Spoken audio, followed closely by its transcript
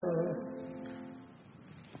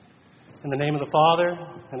In the name of the Father,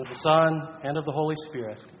 and of the Son, and of the Holy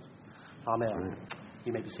Spirit. Amen.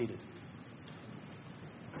 You may be seated.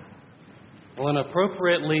 Well, an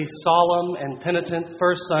appropriately solemn and penitent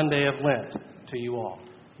first Sunday of Lent to you all.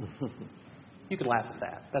 You can laugh at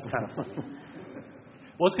that. That's kind of funny.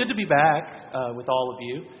 Well, it's good to be back with all of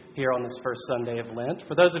you here on this first Sunday of Lent.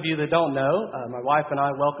 For those of you that don't know, my wife and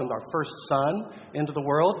I welcomed our first son into the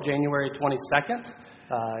world January 22nd.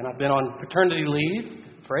 And I've been on paternity leave,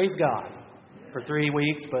 praise God, for 3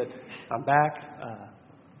 weeks, but I'm back.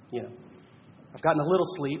 I've gotten a little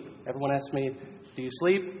sleep. Everyone asks me, do you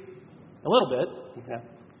sleep? A little bit. Yeah.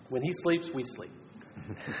 When he sleeps, we sleep.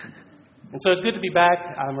 And so it's good to be back.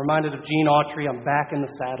 I'm reminded of Gene Autry. I'm back in the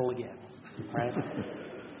saddle again. Right?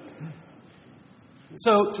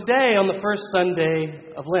 So today on the first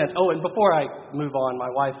Sunday of Lent, and before I move on, my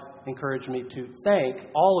wife encouraged me to thank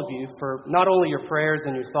all of you for not only your prayers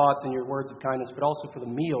and your thoughts and your words of kindness, but also for the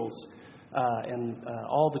meals and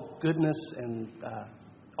all the goodness and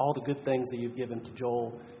all the good things that you've given to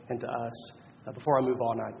Joel and to us. Before I move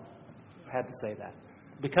on, I had to say that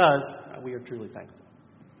because we are truly thankful.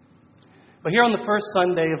 But here on the first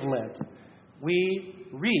Sunday of Lent, we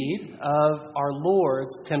read of our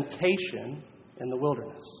Lord's temptation in the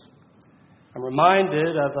wilderness. I'm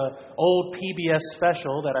reminded of an old PBS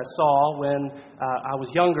special that I saw when I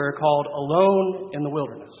was younger called Alone in the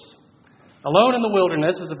Wilderness. Alone in the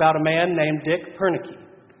Wilderness is about a man named Dick Pernicke.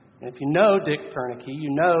 And if you know Dick Pernicke, you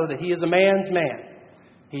know that he is a man's man.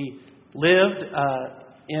 He lived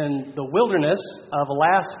in the wilderness of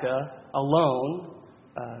Alaska alone,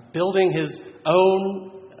 building his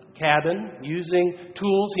own cabin, using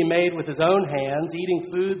tools he made with his own hands,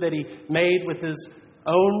 eating food that he made with his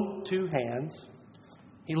own two hands.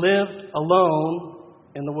 He lived alone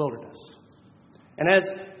in the wilderness. And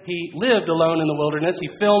as he lived alone in the wilderness, he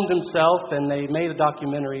filmed himself, and they made a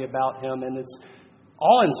documentary about him, and it's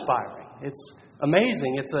awe-inspiring. It's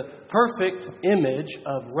amazing. It's a perfect image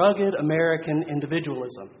of rugged American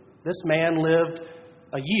individualism. This man lived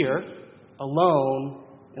a year alone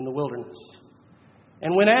in the wilderness.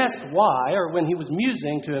 And when asked why, or when he was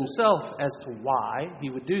musing to himself as to why he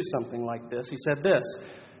would do something like this, he said this: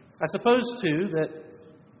 I suppose, too, that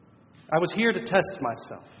I was here to test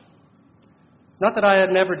myself. Not that I had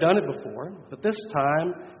never done it before, but this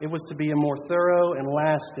time it was to be a more thorough and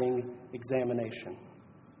lasting examination.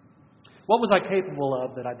 What was I capable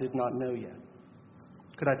of that I did not know yet?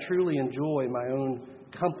 Could I truly enjoy my own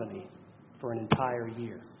company for an entire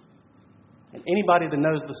year? And anybody that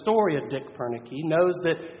knows the story of Dick Pernicke knows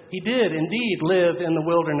that he did indeed live in the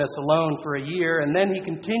wilderness alone for a year, and then he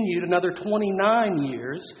continued another 29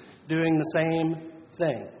 years doing the same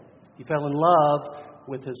thing. He fell in love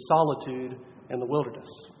with his solitude in the wilderness.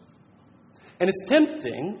 And it's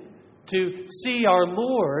tempting to see our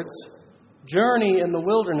Lord's journey in the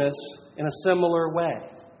wilderness in a similar way.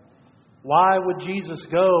 Why would Jesus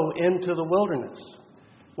go into the wilderness?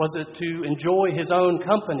 Was it to enjoy his own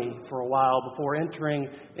company for a while before entering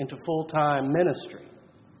into full-time ministry?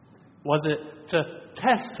 Was it to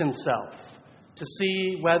test himself to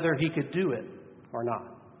see whether he could do it or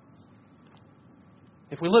not?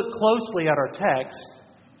 If we look closely at our text,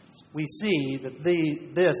 we see that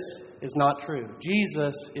this is not true.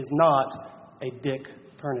 Jesus is not a Dick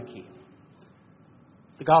Pernicke.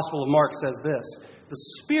 The Gospel of Mark says this: the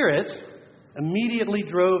Spirit immediately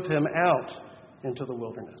drove him out into the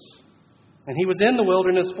wilderness. And he was in the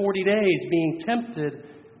wilderness 40 days being tempted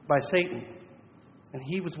by Satan. And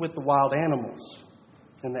he was with the wild animals,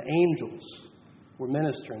 and the angels were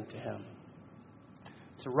ministering to him.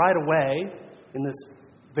 So right away, in this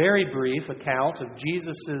very brief account of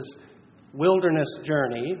Jesus' wilderness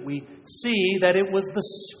journey, we see that it was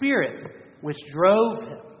the Spirit which drove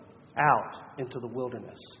him out into the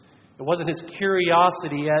wilderness. It wasn't his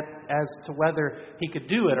curiosity as to whether he could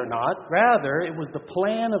do it or not. Rather, it was the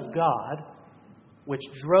plan of God which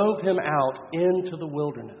drove him out into the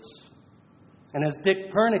wilderness. And as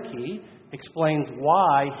Dick Pernicke explains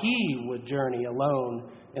why he would journey alone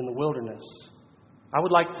in the wilderness, I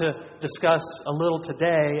would like to discuss a little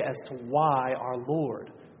today as to why our Lord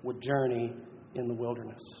would journey in the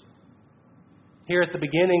wilderness. Here at the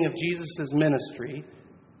beginning of Jesus' ministry,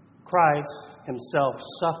 Christ himself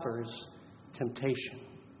suffers temptation.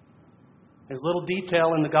 There's little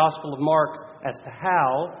detail in the Gospel of Mark as to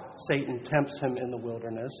how Satan tempts him in the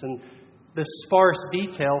wilderness, and this sparse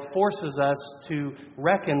detail forces us to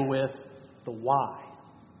reckon with the why.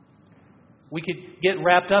 We could get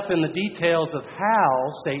wrapped up in the details of how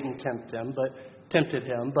Satan tempted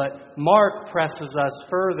him, but Mark presses us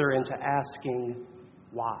further into asking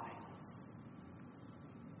why.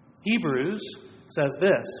 Hebrews says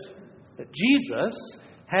this, that Jesus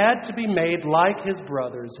had to be made like his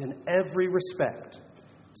brothers in every respect,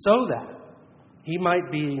 so that he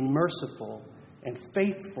might be a merciful and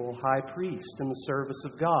faithful high priest in the service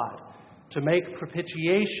of God, to make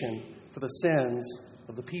propitiation for the sins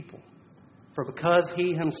of the people. For because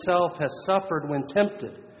he himself has suffered when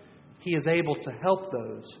tempted, he is able to help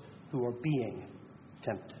those who are being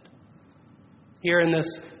tempted. Here in this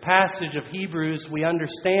passage of Hebrews, we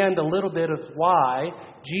understand a little bit of why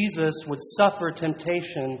Jesus would suffer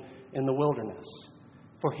temptation in the wilderness.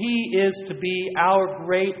 For he is to be our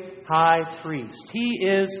great high priest. He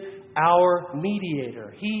is our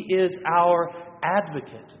mediator. He is our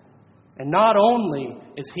advocate. And not only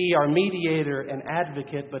is he our mediator and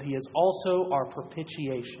advocate, but he is also our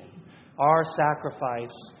propitiation, our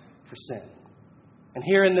sacrifice for sin. And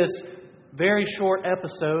here in this very short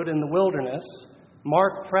episode in the wilderness,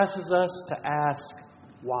 Mark presses us to ask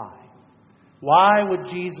why. Why would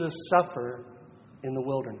Jesus suffer in the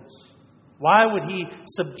wilderness? Why would he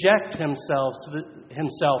subject himself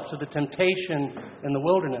to the temptation in the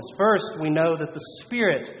wilderness? First, we know that the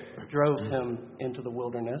Spirit drove him into the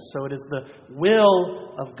wilderness. So it is the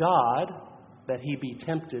will of God that he be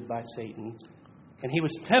tempted by Satan. And he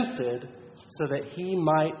was tempted so that he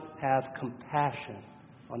might have compassion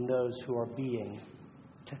on those who are being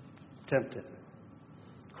tempted.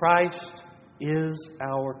 Christ is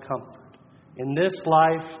our comfort in this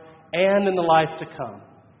life and in the life to come.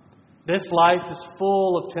 This life is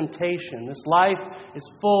full of temptation. This life is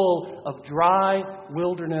full of dry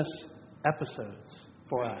wilderness episodes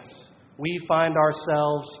for us. We find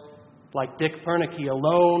ourselves, like Dick Pernicke,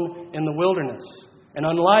 alone in the wilderness. And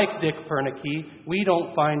unlike Dick Pernicke, we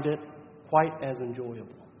don't find it quite as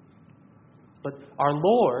enjoyable. But our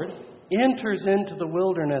Lord enters into the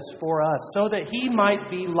wilderness for us so that he might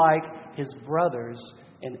be like his brothers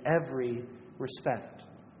in every respect.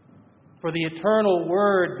 For the eternal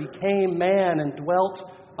Word became man and dwelt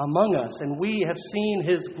among us, and we have seen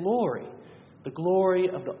his glory, the glory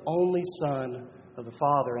of the only Son of the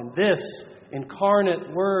Father. And this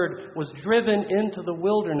incarnate Word was driven into the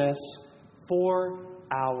wilderness for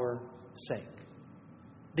our sake.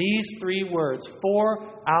 These three words, for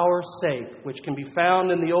our sake, which can be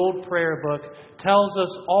found in the old prayer book, tells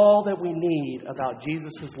us all that we need about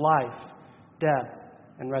Jesus' life, death,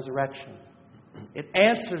 and resurrection. It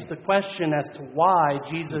answers the question as to why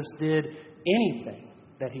Jesus did anything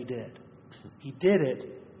that he did. He did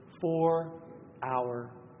it for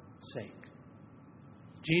our sake.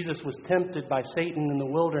 Jesus was tempted by Satan in the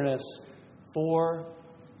wilderness for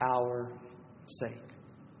our sake.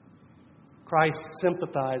 Christ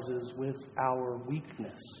sympathizes with our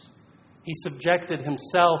weakness. He subjected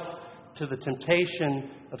himself to the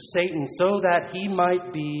temptation of Satan so that he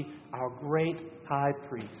might be our great high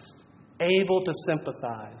priest, able to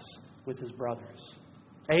sympathize with his brothers,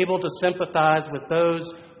 able to sympathize with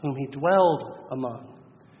those whom he dwelled among,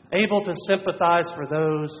 able to sympathize for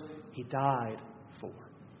those he died for.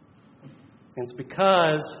 And it's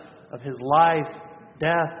because of his life,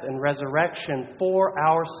 death, and resurrection for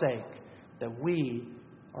our sake that we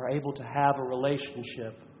are able to have a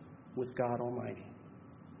relationship with God Almighty.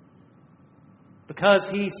 Because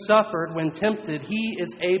he suffered when tempted, he is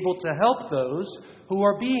able to help those who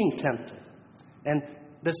are being tempted. And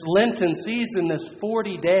this Lenten season, this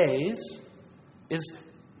 40 days, is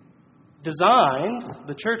designed,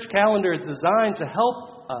 the church calendar is designed to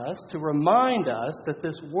help us, to remind us that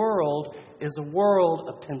this world is a world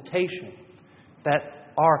of temptation,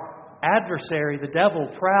 that our adversary, the devil,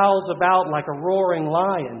 prowls about like a roaring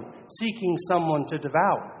lion, seeking someone to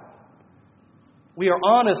devour. We are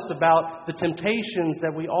honest about the temptations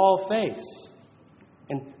that we all face.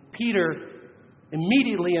 And Peter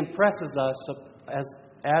immediately impresses us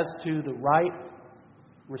as to the right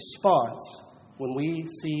response when we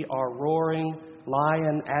see our roaring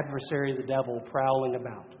lion adversary, the devil, prowling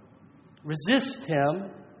about. Resist him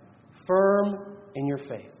firm in your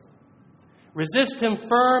faith. Resist him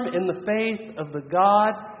firm in the faith of the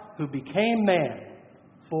God who became man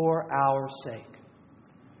for our sake.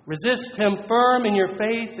 Resist him firm in your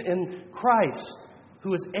faith in Christ,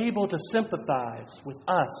 who is able to sympathize with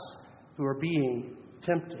us who are being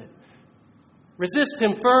tempted. Resist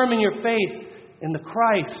him firm in your faith in the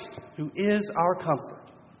Christ who is our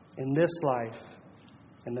comfort in this life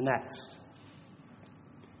and the next.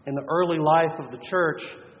 In the early life of the church,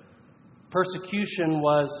 persecution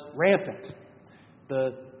was rampant.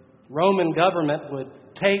 The Roman government would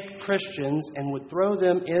take Christians and would throw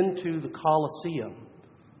them into the Colosseum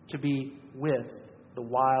to be with the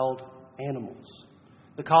wild animals.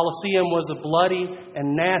 The Colosseum was a bloody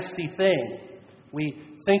and nasty thing.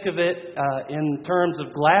 We think of it in terms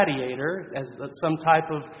of gladiator as some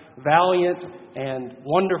type of valiant and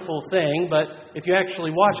wonderful thing, but if you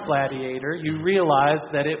actually watch Gladiator, you realize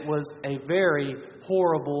that it was a very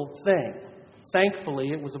horrible thing. Thankfully,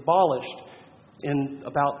 it was abolished in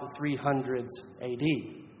about the 300s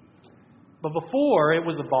AD. But before it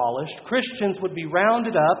was abolished, Christians would be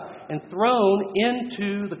rounded up and thrown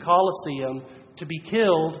into the Colosseum to be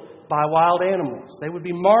killed by wild animals. They would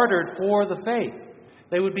be martyred for the faith.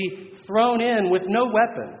 They would be thrown in with no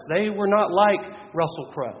weapons. They were not like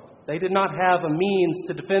Russell Crowe. They did not have a means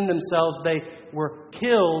to defend themselves. They were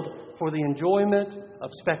killed for the enjoyment of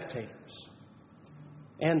spectators.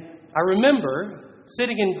 And I remember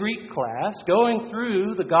sitting in Greek class, going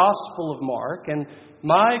through the Gospel of Mark, and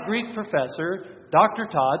my Greek professor, Dr.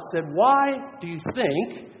 Todd, said, "Why do you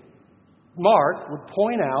think Mark would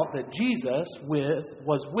point out that Jesus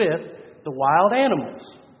was with the wild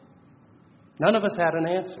animals?" None of us had an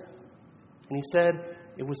answer. And he said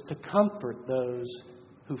it was to comfort those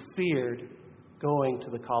who feared going to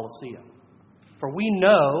the Colosseum. For we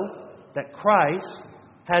know that Christ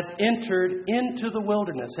has entered into the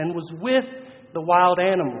wilderness and was with the wild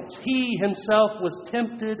animals. He himself was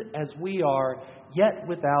tempted as we are, yet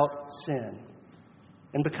without sin.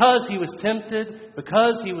 And because he was tempted,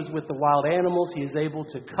 because he was with the wild animals, he is able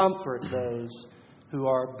to comfort those who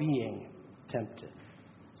are being tempted.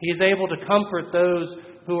 He is able to comfort those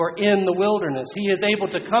who are in the wilderness. He is able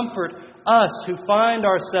to comfort us who find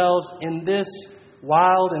ourselves in this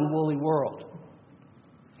wild and woolly world.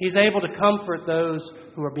 He's able to comfort those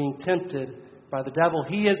who are being tempted by the devil.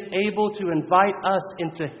 He is able to invite us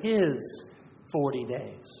into his 40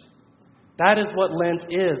 days. That is what Lent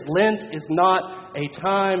is. Lent is not a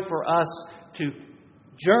time for us to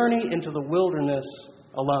journey into the wilderness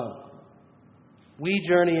alone. We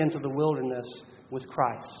journey into the wilderness with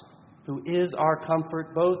Christ, who is our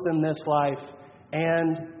comfort both in this life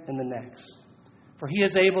and in the next. For he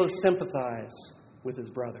is able to sympathize with his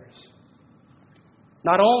brothers.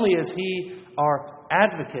 Not only is he our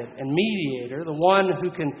advocate and mediator, the one who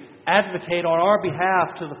can advocate on our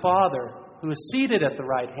behalf to the Father, who is seated at the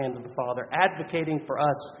right hand of the Father, advocating for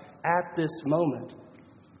us at this moment.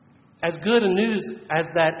 As good a news as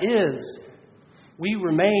that is, we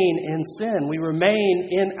remain in sin. We remain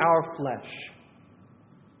in our flesh.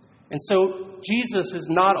 And so Jesus is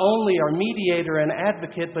not only our mediator and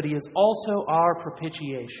advocate, but he is also our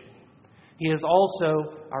propitiation. He is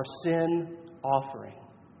also our sin offering.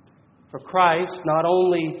 For Christ not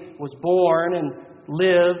only was born and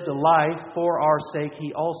lived a life for our sake,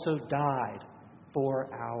 he also died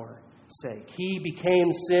for our sake. He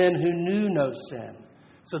became sin who knew no sin,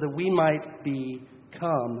 so that we might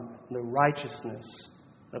become the righteousness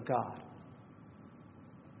of God.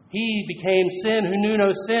 He became sin who knew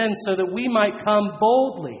no sin, so that we might come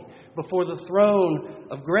boldly before the throne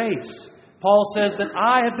of grace. Paul says that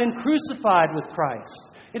I have been crucified with Christ.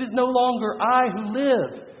 It is no longer I who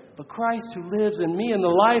live, but Christ who lives in me. And the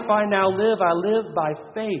life I now live, I live by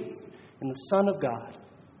faith in the Son of God,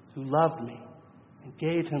 who loved me and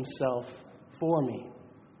gave himself for me.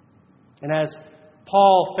 And as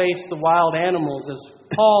Paul faced the wild animals, as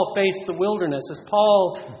Paul faced the wilderness, as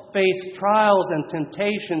Paul faced trials and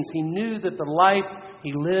temptations, he knew that the life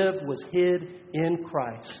he lived was hid in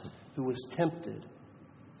Christ, who was tempted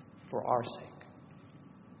for our sake.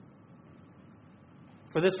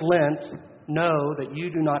 For this Lent, know that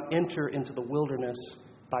you do not enter into the wilderness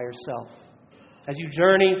by yourself. As you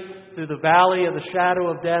journey through the valley of the shadow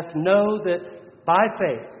of death, know that by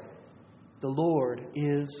faith, the Lord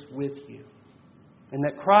is with you. And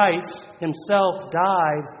that Christ himself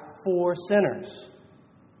died for sinners.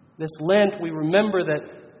 This Lent, we remember that,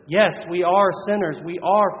 yes, we are sinners. We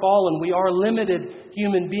are fallen. We are limited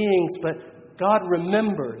human beings. But God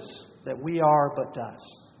remembers that we are but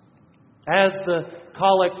dust. As the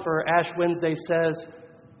collect for Ash Wednesday says,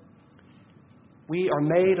 we are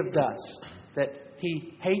made of dust. That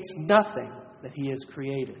he hates nothing that he has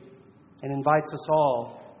created. And invites us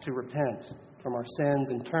all to repent from our sins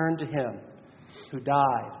and turn to him, who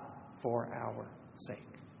died for our sake.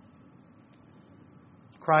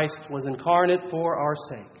 Christ was incarnate for our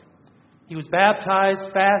sake. He was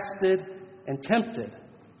baptized, fasted, and tempted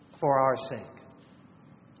for our sake.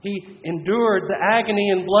 He endured the agony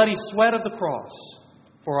and bloody sweat of the cross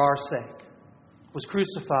for our sake, was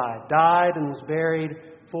crucified, died, and was buried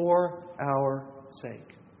for our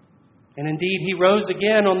sake. And indeed, he rose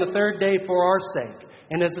again on the third day for our sake,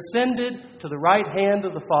 and has ascended to the right hand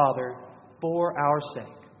of the Father for our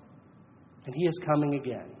sake. And he is coming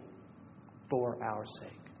again for our sake.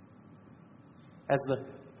 As the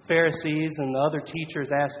Pharisees and the other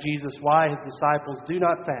teachers asked Jesus why his disciples do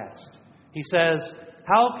not fast. He says,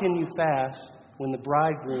 "How can you fast when the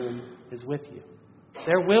bridegroom is with you?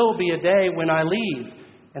 There will be a day when I leave,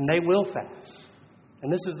 and they will fast."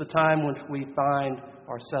 And this is the time when we find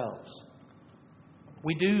ourselves.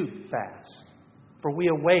 We do fast, for we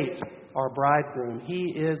await our bridegroom.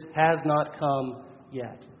 He has not come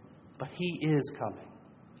yet, but he is coming,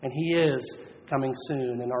 and he is coming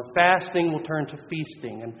soon. And our fasting will turn to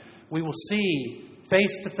feasting, and we will see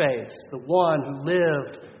face to face the one who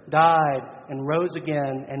lived, died, and rose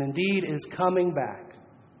again, and indeed is coming back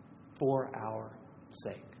for our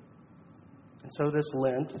sake. And so this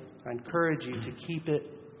Lent, I encourage you to keep it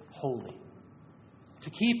holy. To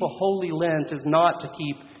keep a holy Lent is not to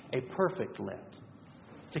keep a perfect Lent.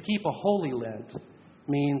 To keep a holy Lent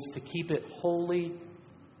means to keep it wholly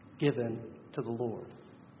given to the Lord.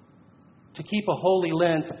 To keep a holy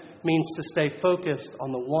Lent means to stay focused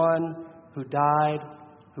on the one who died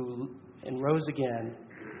and rose again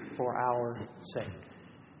for our sake.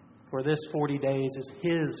 For this 40 days is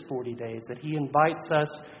his 40 days that he invites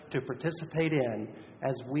us to participate in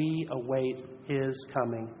as we await his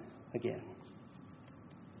coming again.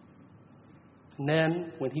 And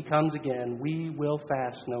then, when he comes again, we will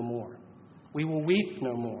fast no more. We will weep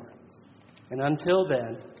no more. And until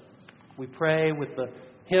then, we pray with the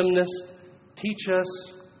hymnist, "Teach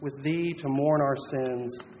us with thee to mourn our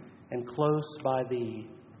sins, and close by thee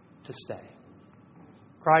to stay."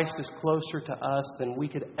 Christ is closer to us than we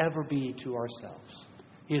could ever be to ourselves.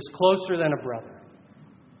 He is closer than a brother.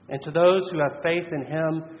 And to those who have faith in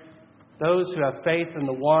him, those who have faith in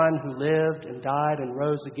the one who lived and died and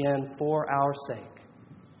rose again for our sake,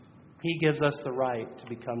 he gives us the right to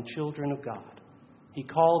become children of God. He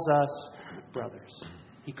calls us brothers.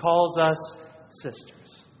 He calls us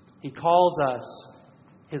sisters. He calls us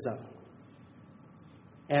his own.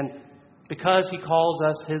 And because he calls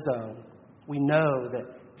us his own, we know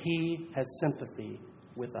that he has sympathy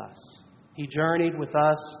with us. He journeyed with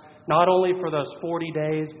us not only for those 40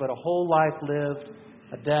 days, but a whole life lived,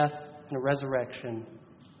 a death and a resurrection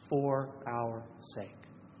for our sake.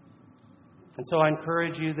 And so I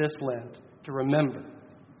encourage you this Lent to remember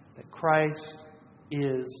that Christ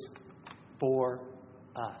is for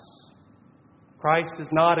us. Christ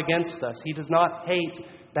is not against us. He does not hate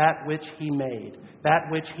that which he made, that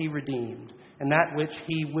which he redeemed, and that which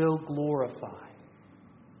he will glorify.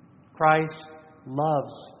 Christ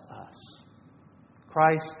loves us.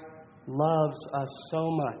 Christ loves us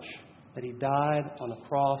so much that he died on a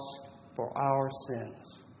cross for our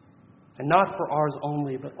sins. And not for ours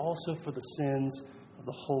only, but also for the sins of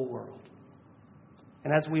the whole world.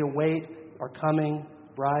 And as we await our coming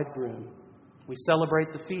bridegroom, we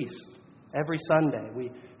celebrate the feast every Sunday.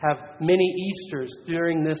 We have many Easters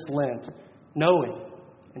during this Lent, knowing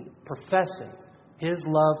and professing his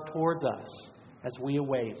love towards us as we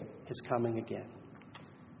await his coming again.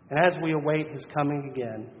 And as we await his coming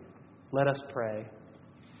again, let us pray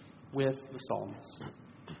with the psalmist,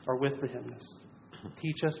 or with the hymnist.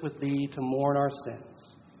 Teach us with thee to mourn our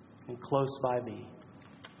sins, and close by thee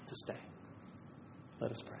to stay.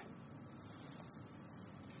 Let us pray.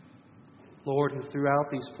 Lord, who throughout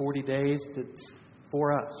these 40 days did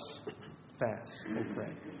for us fast and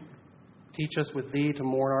pray, teach us with thee to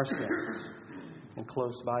mourn our sins, and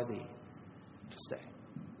close by thee to stay.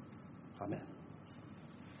 Amen.